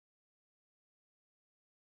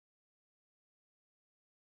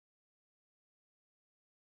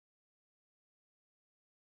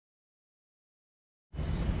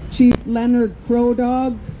Chief Leonard Crow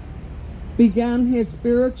Dog began his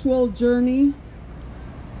spiritual journey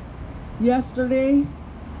yesterday,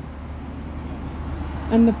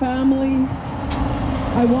 and the family,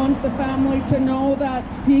 I want the family to know that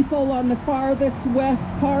people on the farthest west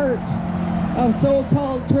part of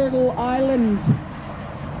so-called Turtle Island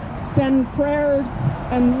send prayers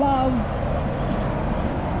and love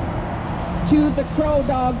to the Crow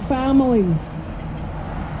Dog family.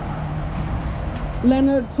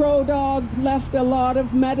 Leonard Crow Dog left a lot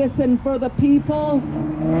of medicine for the people.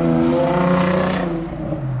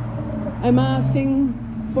 I'm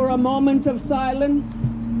asking for a moment of silence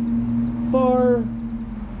for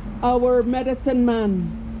our medicine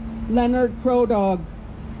man, Leonard Crow Dog.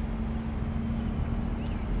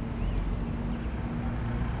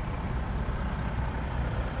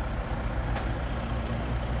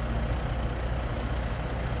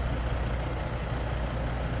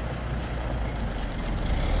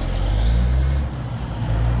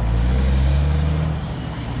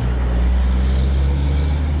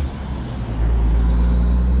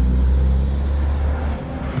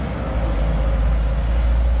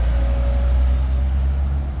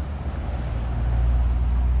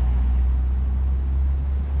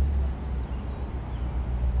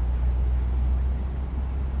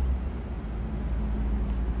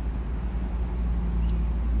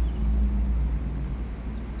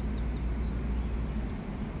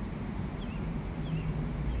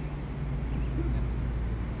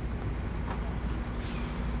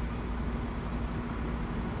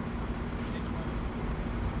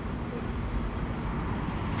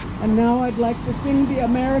 And now I'd like to sing the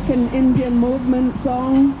American Indian Movement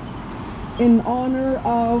song in honor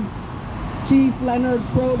of Chief Leonard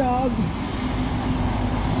Crow Dog.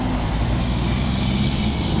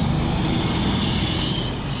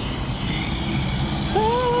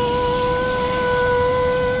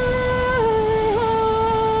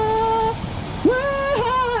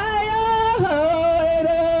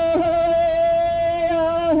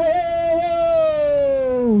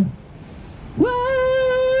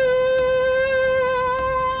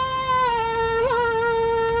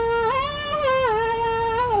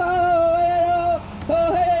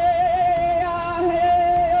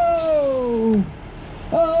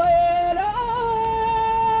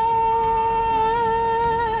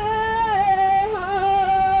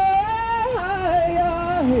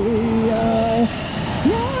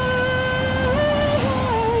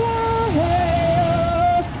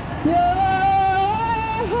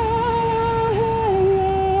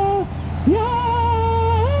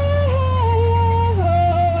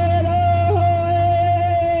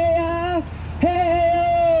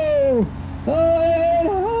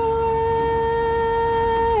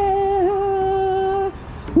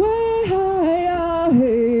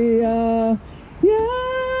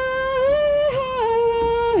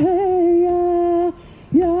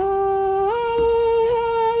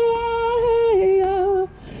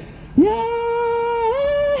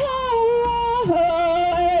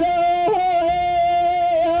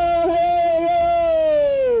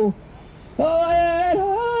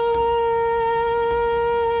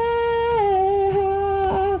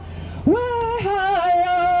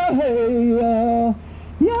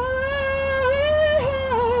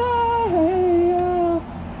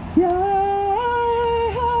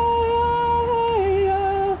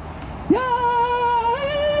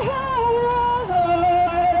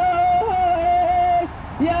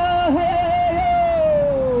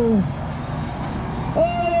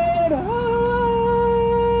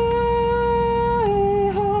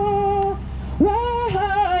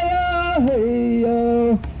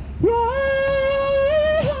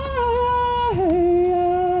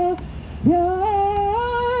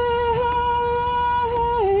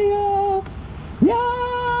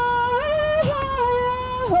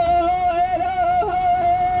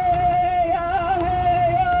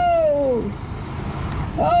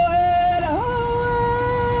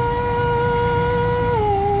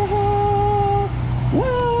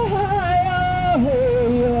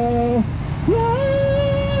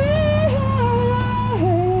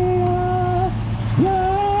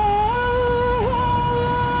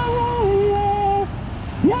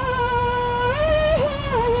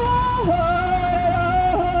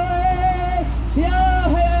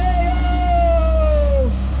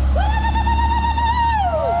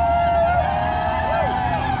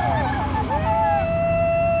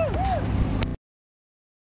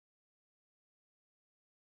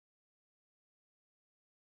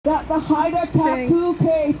 That the Haida Tattoo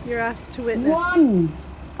case you're asked to witness. Won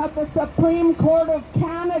at the Supreme Court of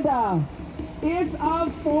Canada is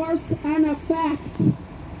of force and effect.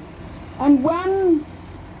 And when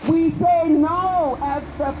We say no as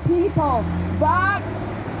the people. That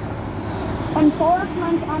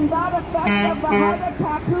enforcement and that effect of the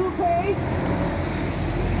Pacheedaht case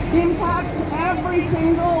impact every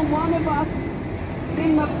single one of us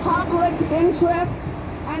in the public interest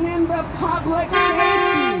and in the public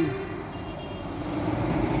safety.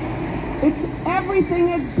 Everything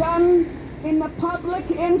is done in the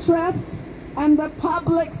public interest and the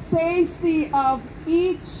public safety of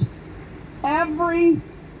every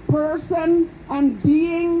person and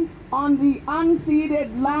being on the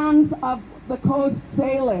unceded lands of the Coast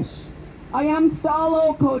Salish. I am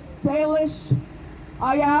Stalo Coast Salish.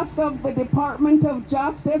 I ask of the Department of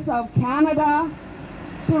Justice of Canada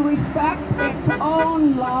to respect its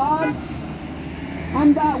own laws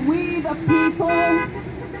and that we, the people,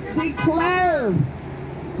 declare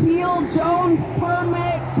Teal Jones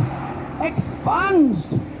permit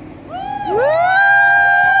expunged.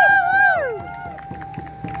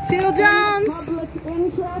 Teal Jones! Public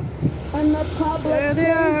interest and the public there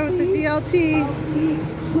they are with the DLT. Of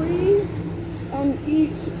each tree and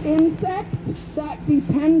each insect that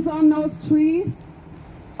depends on those trees,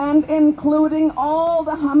 and including all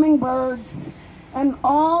the hummingbirds and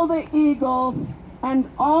all the eagles and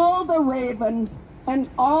all the ravens and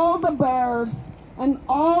all the bears and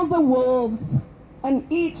all the wolves and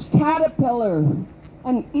each caterpillar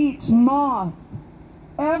and each moth,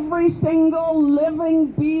 every single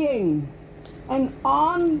living being. And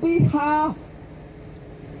on behalf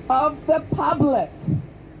of the public,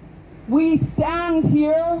 we stand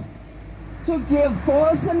here to give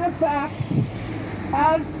force and effect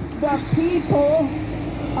as the people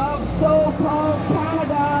of so-called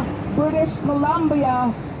Canada, British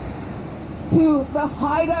Columbia, to the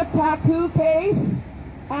Pacheedaht case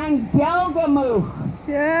and Delgamuukh.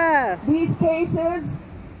 Yes. These cases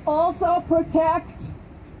also protect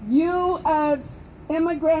you as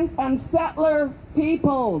immigrant and settler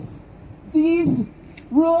peoples. These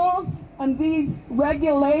rules and these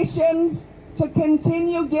regulations to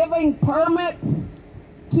continue giving permits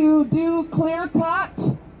to do clear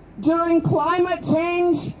cut during climate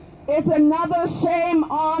change is another shame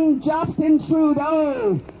on Justin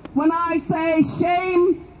Trudeau. When I say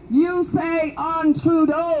shame, you say on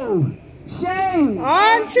Trudeau. Shame!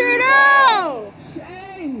 On Trudeau!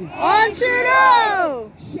 Shame! On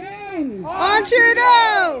Trudeau! Shame! On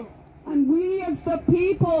Trudeau! And we as the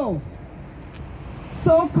people,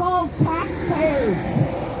 so-called taxpayers,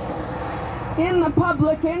 in the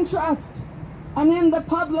public interest and in the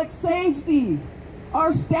public safety,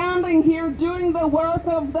 are standing here doing the work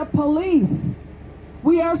of the police.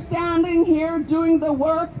 We are standing here doing the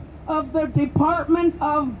work of the Department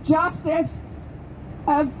of Justice,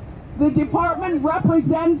 as the department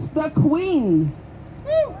represents the Queen.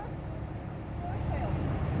 Woo.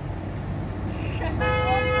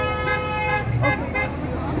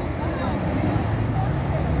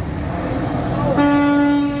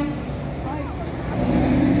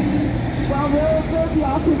 Well, we're the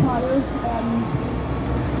occupiers, and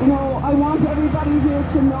I want everybody here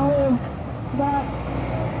to know that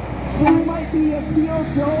this might be a Teal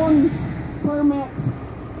Jones permit,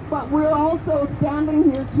 but we're also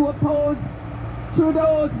standing here to oppose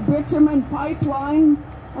Trudeau's bitumen pipeline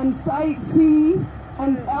and Site C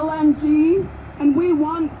and LNG, and we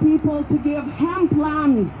want people to give hemp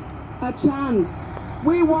lands a chance.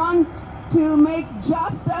 We want to make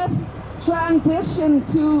justice transition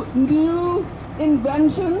to new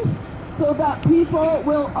inventions so that people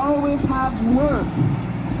will always have work.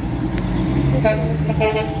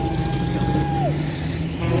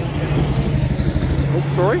 Oh,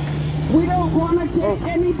 sorry? We don't want to take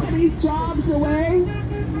anybody's jobs away.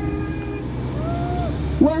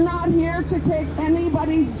 We're not here to take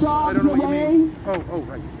anybody's jobs away.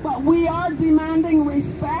 Right. But we are demanding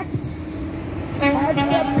respect as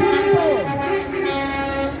the people.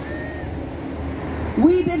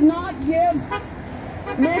 We did not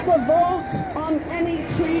make a vote on any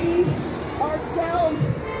treaties ourselves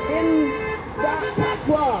in that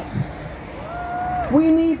block.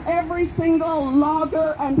 We need every single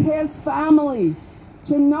logger and his family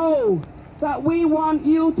to know that we want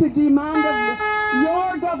you to demand of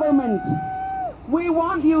your government. We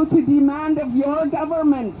want you to demand of your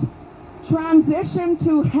government transition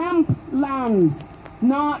to hemp lands,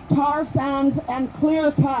 not tar sands and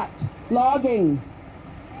clear-cut logging.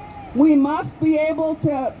 We must be able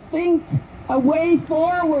to think a way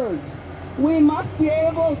forward. We must be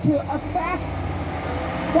able to affect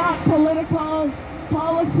that political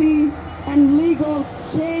policy and legal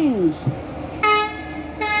change.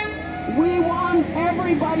 We want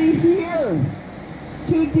everybody here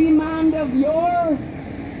to demand of your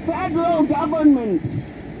federal government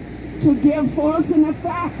to give force and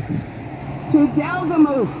effect to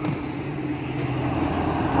Delgamuukw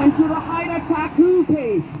and to the Haida Taku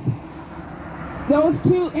case. Those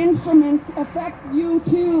two instruments affect you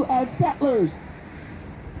too as settlers.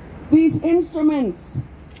 These instruments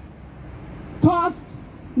cost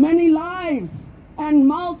many lives and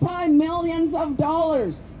multi-millions of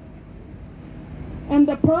dollars. And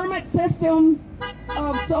the permit system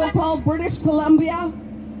of so-called British Columbia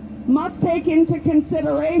must take into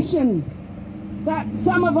consideration that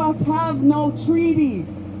some of us have no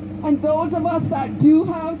treaties, and those of us that do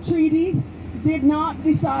have treaties did not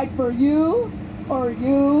decide for you, or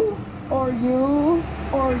you, or you,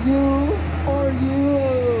 or you, or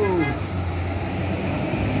you.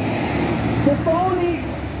 The phony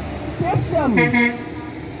system,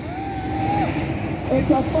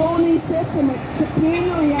 it's a phony system, it's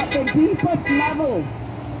chicanery at the deepest level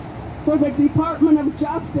for the Department of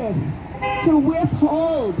Justice to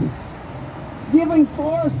withhold giving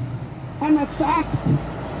force and effect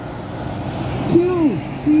to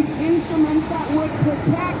these instruments that would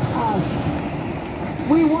protect us.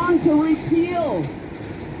 We want to repeal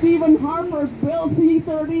Stephen Harper's Bill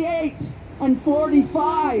C-38 and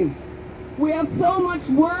 45. We have so much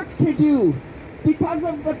work to do because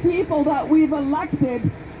of the people that we've elected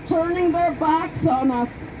turning their backs on us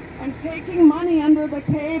and taking money under the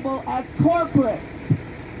table as corporates.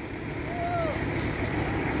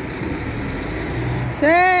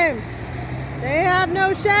 Shame. They have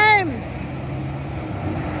no shame.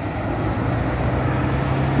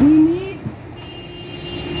 We need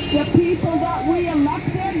the people that we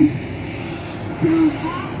elected to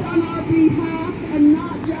act on our behalf and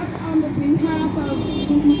not just on the behalf of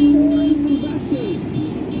foreign investors.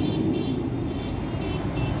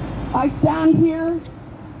 I stand here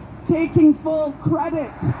taking full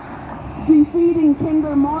credit, defeating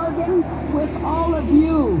Kinder Morgan with all of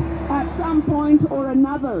you at some point or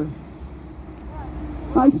another.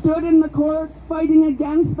 I stood in the courts fighting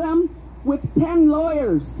against them with 10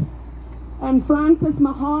 lawyers, and Francis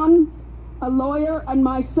Mahan, a lawyer, and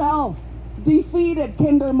myself defeated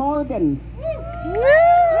Kinder Morgan.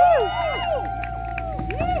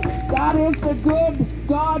 That is the good,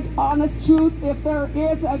 God, honest truth, if there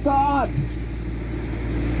is a God.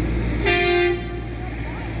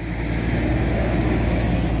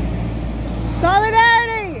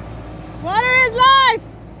 Solidarity! Water is life!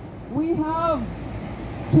 We have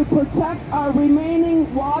to protect our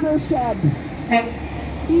remaining watershed.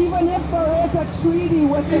 Even if there is a treaty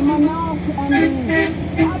with the Manauk and the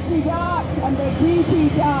Pacheedaht and the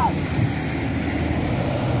Ditidaht,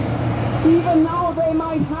 even though they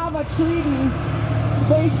might have a treaty,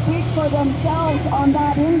 they speak for themselves on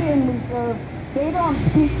that Indian reserve. They don't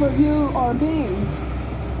speak for you or me.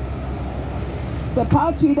 The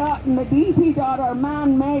Pacheedaht and the Ditidaht are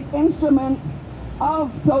man-made instruments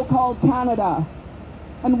of so-called Canada.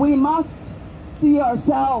 And we must see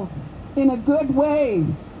ourselves in a good way,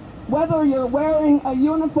 whether you're wearing a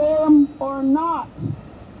uniform or not,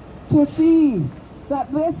 to see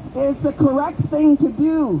that this is the correct thing to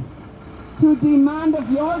do, to demand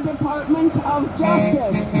of your Department of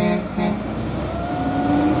Justice,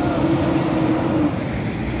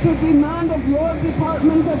 to demand of your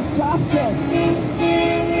Department of Justice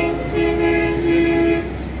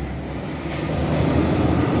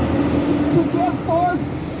to give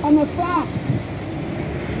force and effect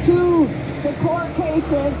to the court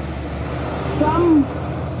cases from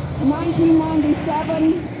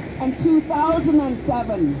 1997 and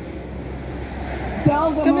 2007.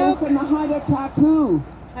 Delgamuukw and the Haida Taku.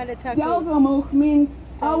 Delgamuukw means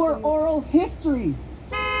our oral history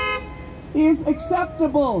is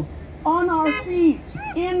acceptable on our feet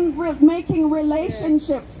in making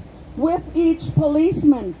relationships with each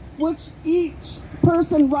policeman, with each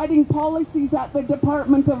person writing policies at the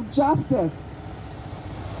Department of Justice.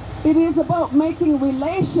 It is about making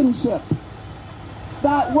relationships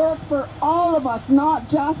that work for all of us, not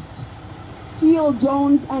just Teal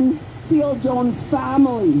Jones and Teal Jones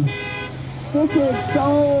family. This is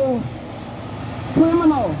so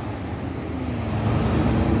criminal.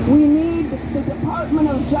 We need the Department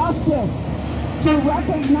of Justice to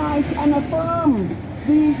recognize and affirm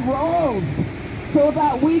these roles so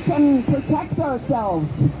that we can protect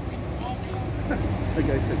ourselves. The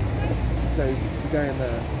guy said, the guy in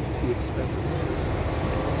the expenses.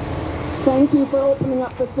 Thank you for opening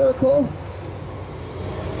up the circle.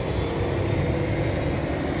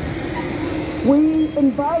 We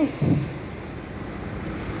invite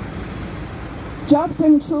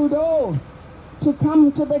Justin Trudeau to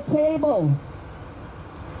come to the table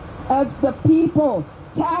as the people,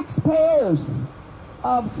 taxpayers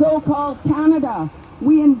of so-called Canada,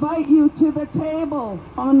 we invite you to the table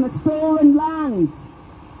on the stolen lands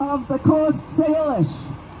of the Coast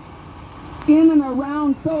Salish in and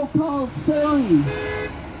around so-called Surrey.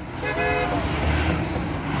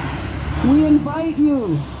 We invite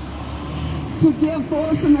you to give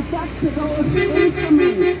force and effect to those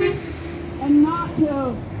instruments and not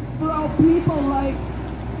to throw people like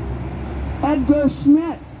Edgar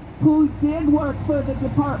Schmidt, who did work for the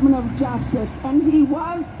Department of Justice, and he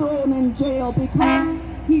was thrown in jail because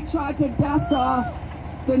he tried to dust off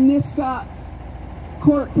the Niska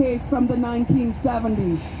court case from the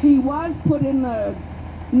 1970s. He was put in the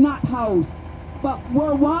nut house, but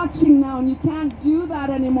we're watching now, and you can't do that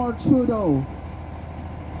anymore, Trudeau.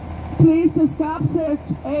 Please to skapsit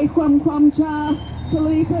e kwamcha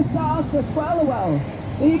talita start the squalwell.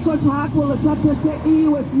 Equals hackwill is up to sit e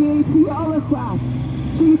was ye see all the crap.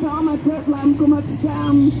 Chief Amatet lam kumat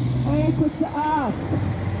stam equals to us.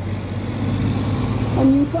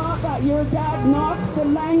 And you thought that your dad knocked the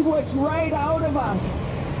language right out of us.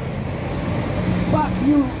 But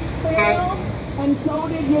you failed, and so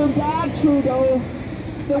did your dad, Trudeau.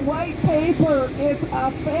 The white paper is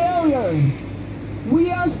a failure.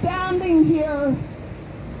 We are standing here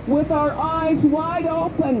with our eyes wide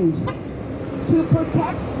open to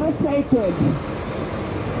protect the sacred,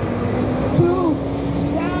 to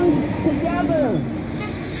stand together,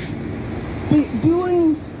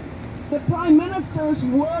 doing the Prime Minister's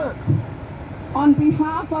work on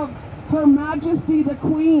behalf of Her Majesty the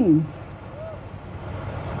Queen.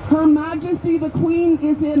 Her Majesty the Queen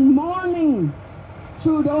is in mourning,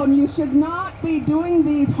 Trudeau, and you should not be doing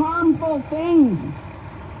these harmful things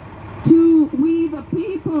to we the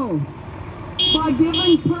people by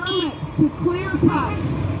giving permits to clear cut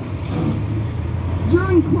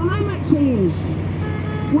during climate change.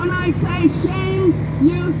 When I say shame,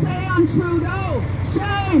 you say on Trudeau,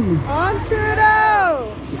 shame! On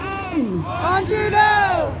Trudeau! Shame! On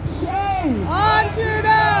Trudeau! Shame! On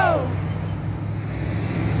Trudeau!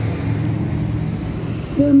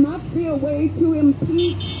 There must be a way to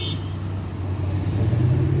impeach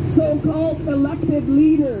so-called elected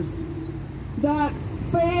leaders that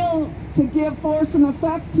fail to give force and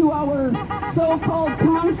effect to our so-called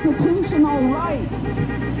constitutional rights.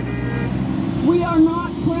 We are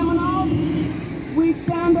not criminals. We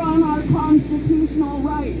stand on our constitutional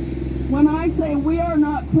rights. When I say we are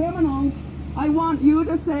not criminals, I want you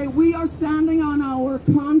to say we are standing on our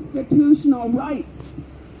constitutional rights.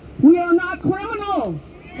 We are not criminal.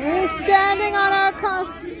 We're standing on our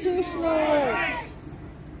constitutional rights.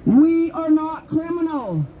 We are not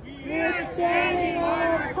criminal. We're standing on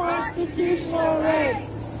our constitutional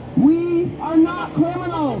rights. We are not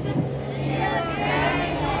criminals. We are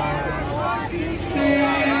standing on our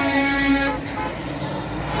constitutional rights.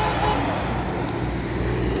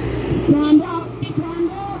 Stand up,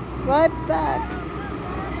 stand up. Right back.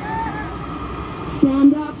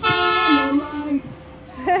 Stand up for your rights.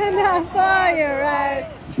 Stand up for your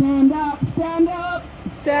rights. Stand up, stand up.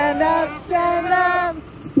 Stand up, stand up.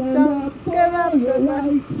 Stand Don't up for give up your the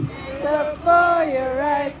rights. Stand up for your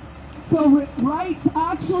rights. So rights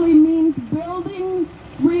actually means building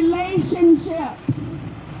relationships.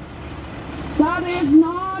 That is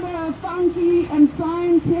not a funky and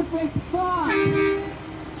scientific thought.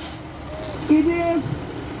 It is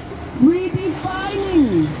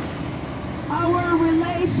redefining our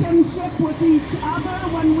relationship with each other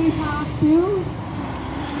when we have to.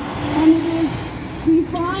 And it is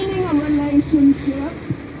defining a relationship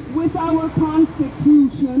with our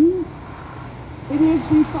Constitution. It is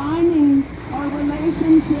defining our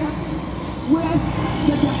relationship with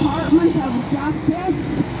the Department of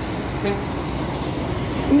Justice.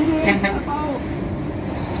 It is about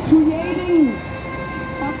creating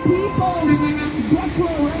a people's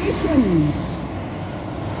declaration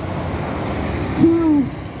to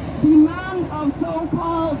demand of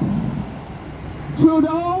so-called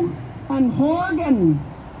Trudeau and Horgan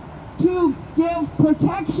to give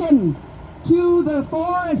protection to the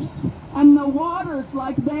forests and the waters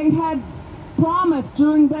like they had promised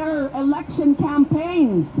during their election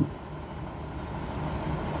campaigns.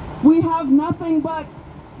 We have nothing but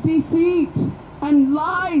deceit and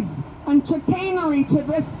lies and chicanery to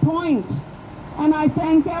this point. And I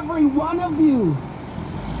thank every one of you,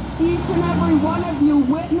 each and every one of you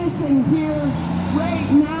witnessing here right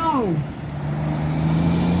now,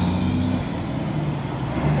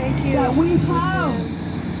 Thank you. that we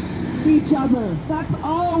have each other. That's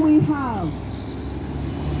all we have.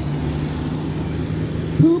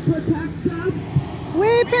 Who protects us?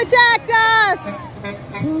 We protect us.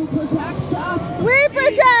 Who protects us? We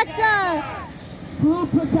protect us. Who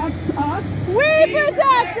protects us? We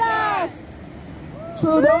protect us.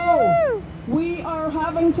 Trudeau, we are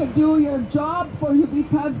having to do your job for you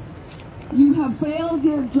because you have failed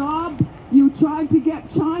your job. You tried to get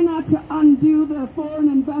China to undo the Foreign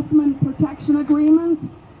Investment Protection Agreement,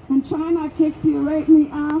 and China kicked you right in the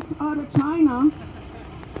ass out of China.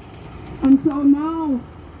 And so now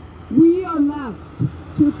we are left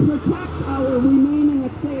to protect our remaining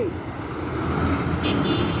estates.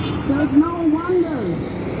 There's no wonder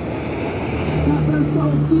that there's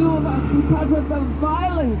so few of us because of the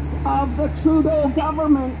violence of the Trudeau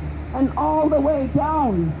government and all the way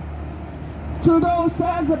down. Trudeau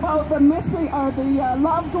says about the missing or the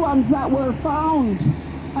loved ones that were found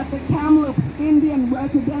at the Kamloops Indian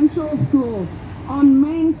Residential School on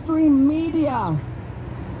mainstream media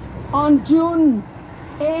on June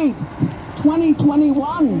 8th,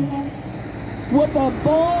 2021, with a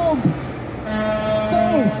bold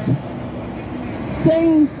face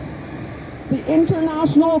saying the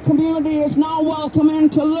international community is now welcome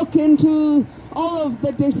to look into all of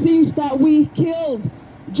the deceased that we killed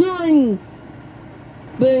during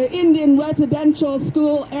the Indian residential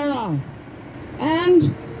school era.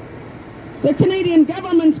 And the Canadian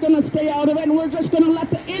government's going to stay out of it, and we're just going to let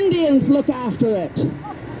the Indians look after it.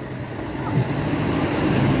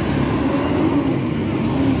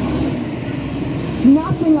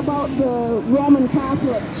 Nothing about the Roman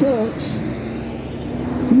Catholic Church,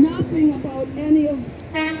 nothing about any of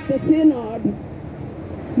the synod,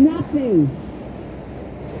 nothing.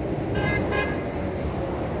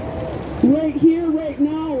 Right here, right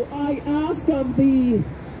now, I ask of the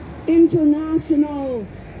international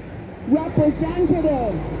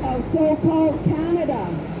representative of so-called Canada,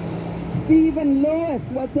 Stephen Lewis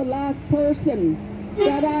was the last person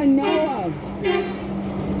that I know of,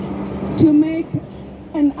 to make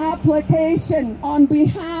an application on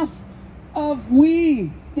behalf of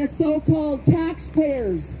we, the so-called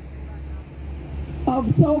taxpayers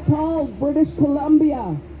of so-called British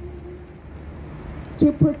Columbia,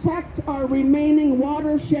 to protect our remaining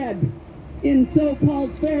watershed in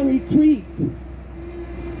so-called Fairy Creek.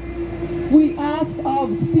 We ask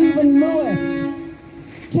of Stephen Lewis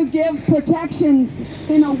to give protections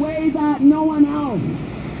in a way that no one else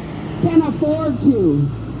can afford to.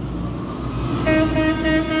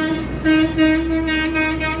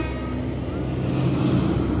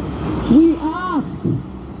 We ask,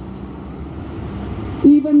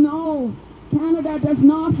 even though Canada does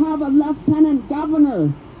not have a lieutenant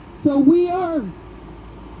governor, so we are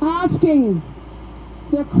asking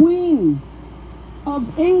the Queen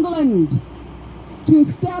of England to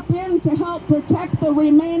step in to help protect the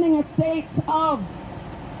remaining estates of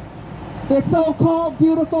the so-called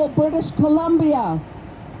beautiful British Columbia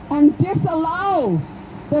and disallow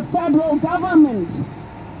the federal government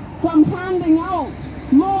from handing out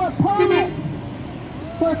more permits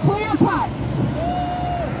for clear cuts.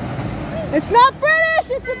 It's not British,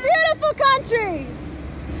 it's a beautiful country.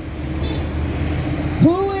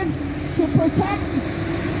 Who is to protect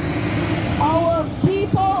our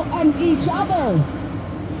people and each other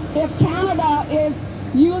if Canada is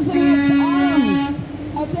using its arms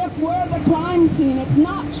as if we're the crime scene? It's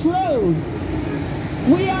not true.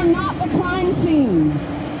 We are not the crime scene.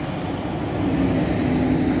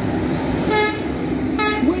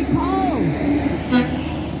 We call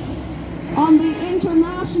on the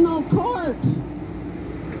international court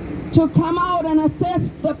to come out and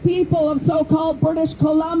assist the people of so-called British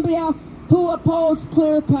Columbia who oppose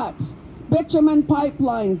clear cuts, bitumen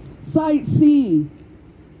pipelines, Site C,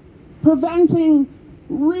 preventing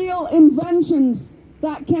real inventions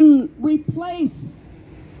that can replace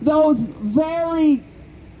those very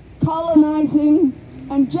colonizing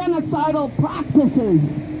and genocidal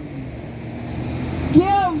practices.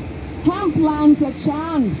 Give hemplands a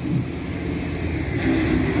chance.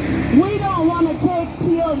 We don't want to take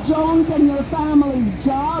Teal Jones and your family's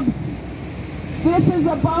jobs. This is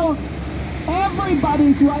about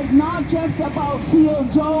everybody's right, not just about Teal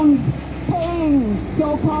Jones paying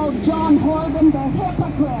so-called John Horgan, the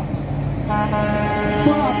hypocrite,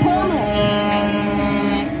 for a permit.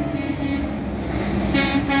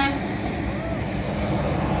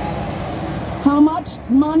 How much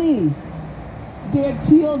money did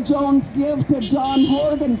Teal Jones give to John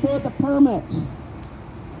Horgan for the permit?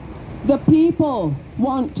 The people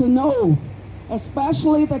want to know,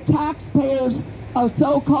 especially the taxpayers of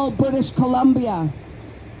so-called British Columbia.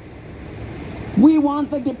 We want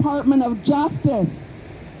the Department of Justice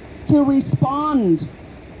to respond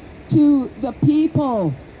to the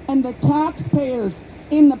people and the taxpayers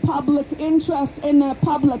in the public interest, in the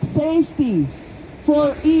public safety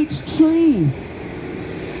for each tree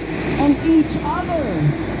and each other.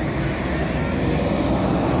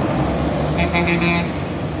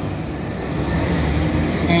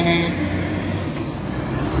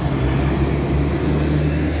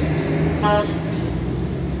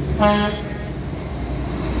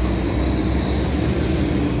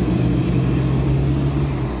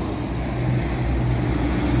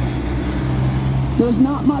 There's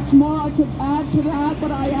not much more I could add to that,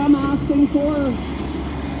 but I am asking for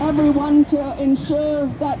everyone to ensure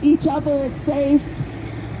that each other is safe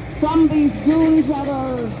from these goons that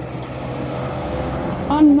are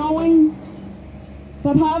unknowing,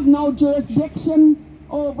 that have no jurisdiction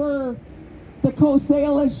over the Coast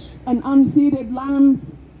Salish and unceded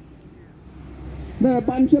lands. They're a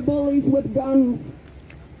bunch of bullies with guns.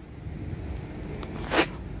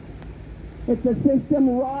 It's a system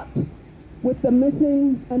wrought with the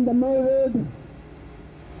missing and the murdered.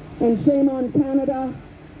 And shame on Canada.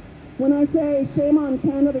 When I say shame on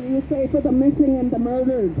Canada, you say for the missing and the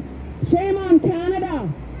murdered. Shame on Canada!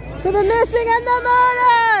 For the missing and the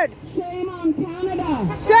murdered! Shame on Canada!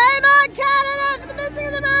 Shame on Canada for the missing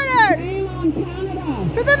and the murdered! Shame on Canada!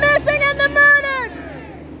 For the missing and the murdered!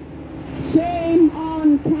 Shame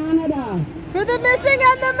on Canada! For the missing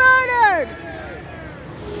and the murdered!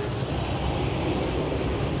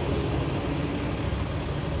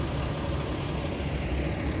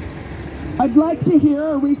 I'd like to hear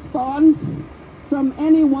a response from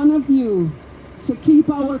any one of you to keep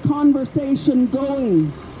our conversation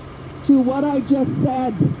going to what I just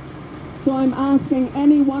said. So I'm asking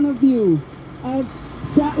any one of you as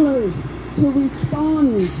settlers to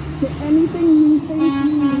respond to anything you think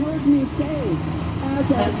you heard me say as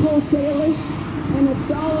a Coast Salish and a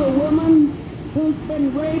Scholar woman who's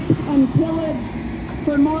been raped and pillaged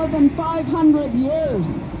for more than 500 years.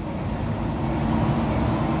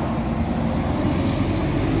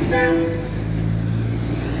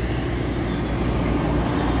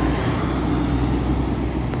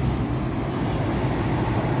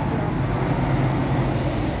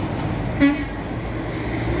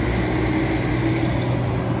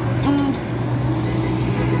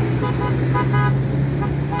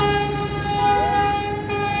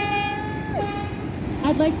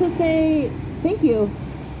 I'd like to say thank you.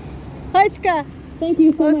 Hajka. Thank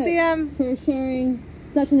you so much OCM. for sharing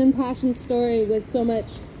such an impassioned story with so much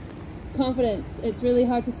confidence. It's really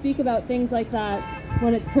hard to speak about things like that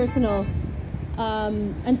when it's personal.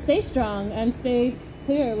 And stay strong and stay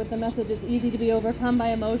clear with the message. It's easy to be overcome by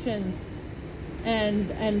emotions.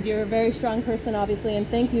 And you're a very strong person, obviously, and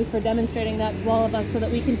thank you for demonstrating that to all of us so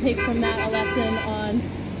that we can take from that a lesson on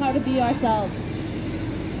how to be ourselves.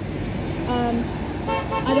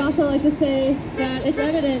 I'd also like to say that it's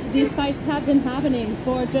evident these fights have been happening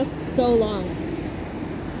for just so long,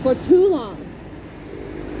 for too long.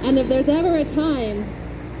 And if there's ever a time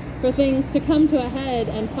for things to come to a head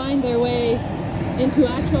and find their way into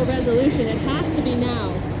actual resolution, it has to be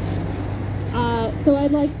now. So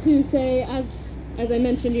I'd like to say, as I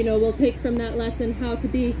mentioned, you know, we'll take from that lesson how to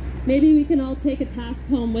be. Maybe we can all take a task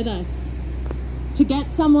home with us to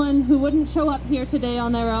get someone who wouldn't show up here today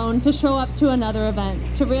on their own to show up to another event,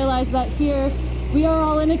 to realize that here we are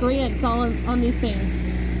all in agreement on these things.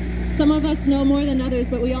 Some of us know more than others,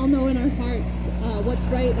 but we all know in our hearts what's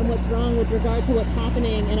right and what's wrong with regard to what's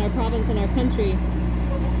happening in our province and our country.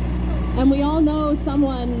 And we all know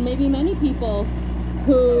someone, maybe many people,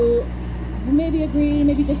 who maybe agree,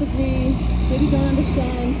 maybe disagree, maybe don't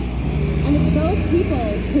understand. And it's those people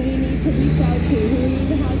who we need to reach out to, who we need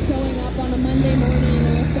to have showing up on a Monday morning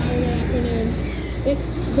or a Saturday afternoon. It's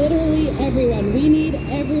literally everyone. We need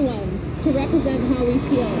everyone to represent how we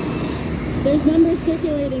feel. There's numbers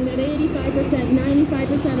circulating that 85%,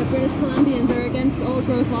 95% of British Columbians are against old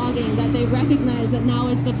growth logging, that they recognize that now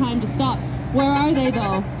is the time to stop. Where are they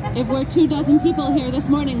though? If we're 24 people here this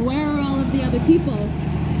morning, where are all of the other people?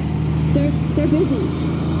 They're busy.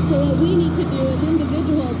 So what we need to do as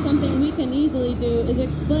individuals, something we can easily do, is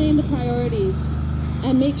explain the priorities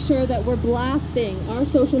and make sure that we're blasting our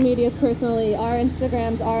social medias personally, our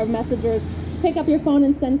Instagrams, our messengers. Pick up your phone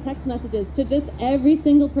and send text messages to just every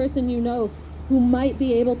single person you know who might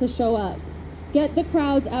be able to show up. Get the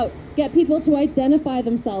crowds out. Get people to identify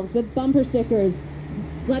themselves with bumper stickers,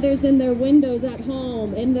 letters in their windows at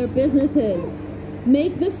home, in their businesses.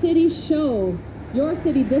 Make the city show. Your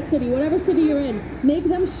city, this city, whatever city you're in, make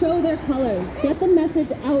them show their colors. Get the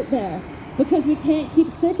message out there, because we can't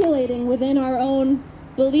keep circulating within our own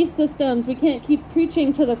belief systems. We can't keep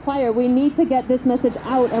preaching to the choir. We need to get this message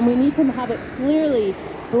out, and we need to have it clearly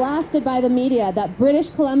blasted by the media that British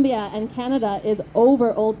Columbia and Canada is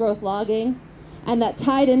over old growth logging, and that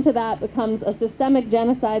tied into that becomes a systemic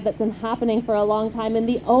genocide that's been happening for a long time. And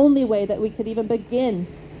the only way that we could even begin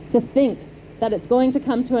to think that it's going to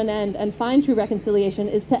come to an end and find true reconciliation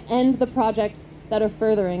is to end the projects that are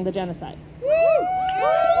furthering the genocide.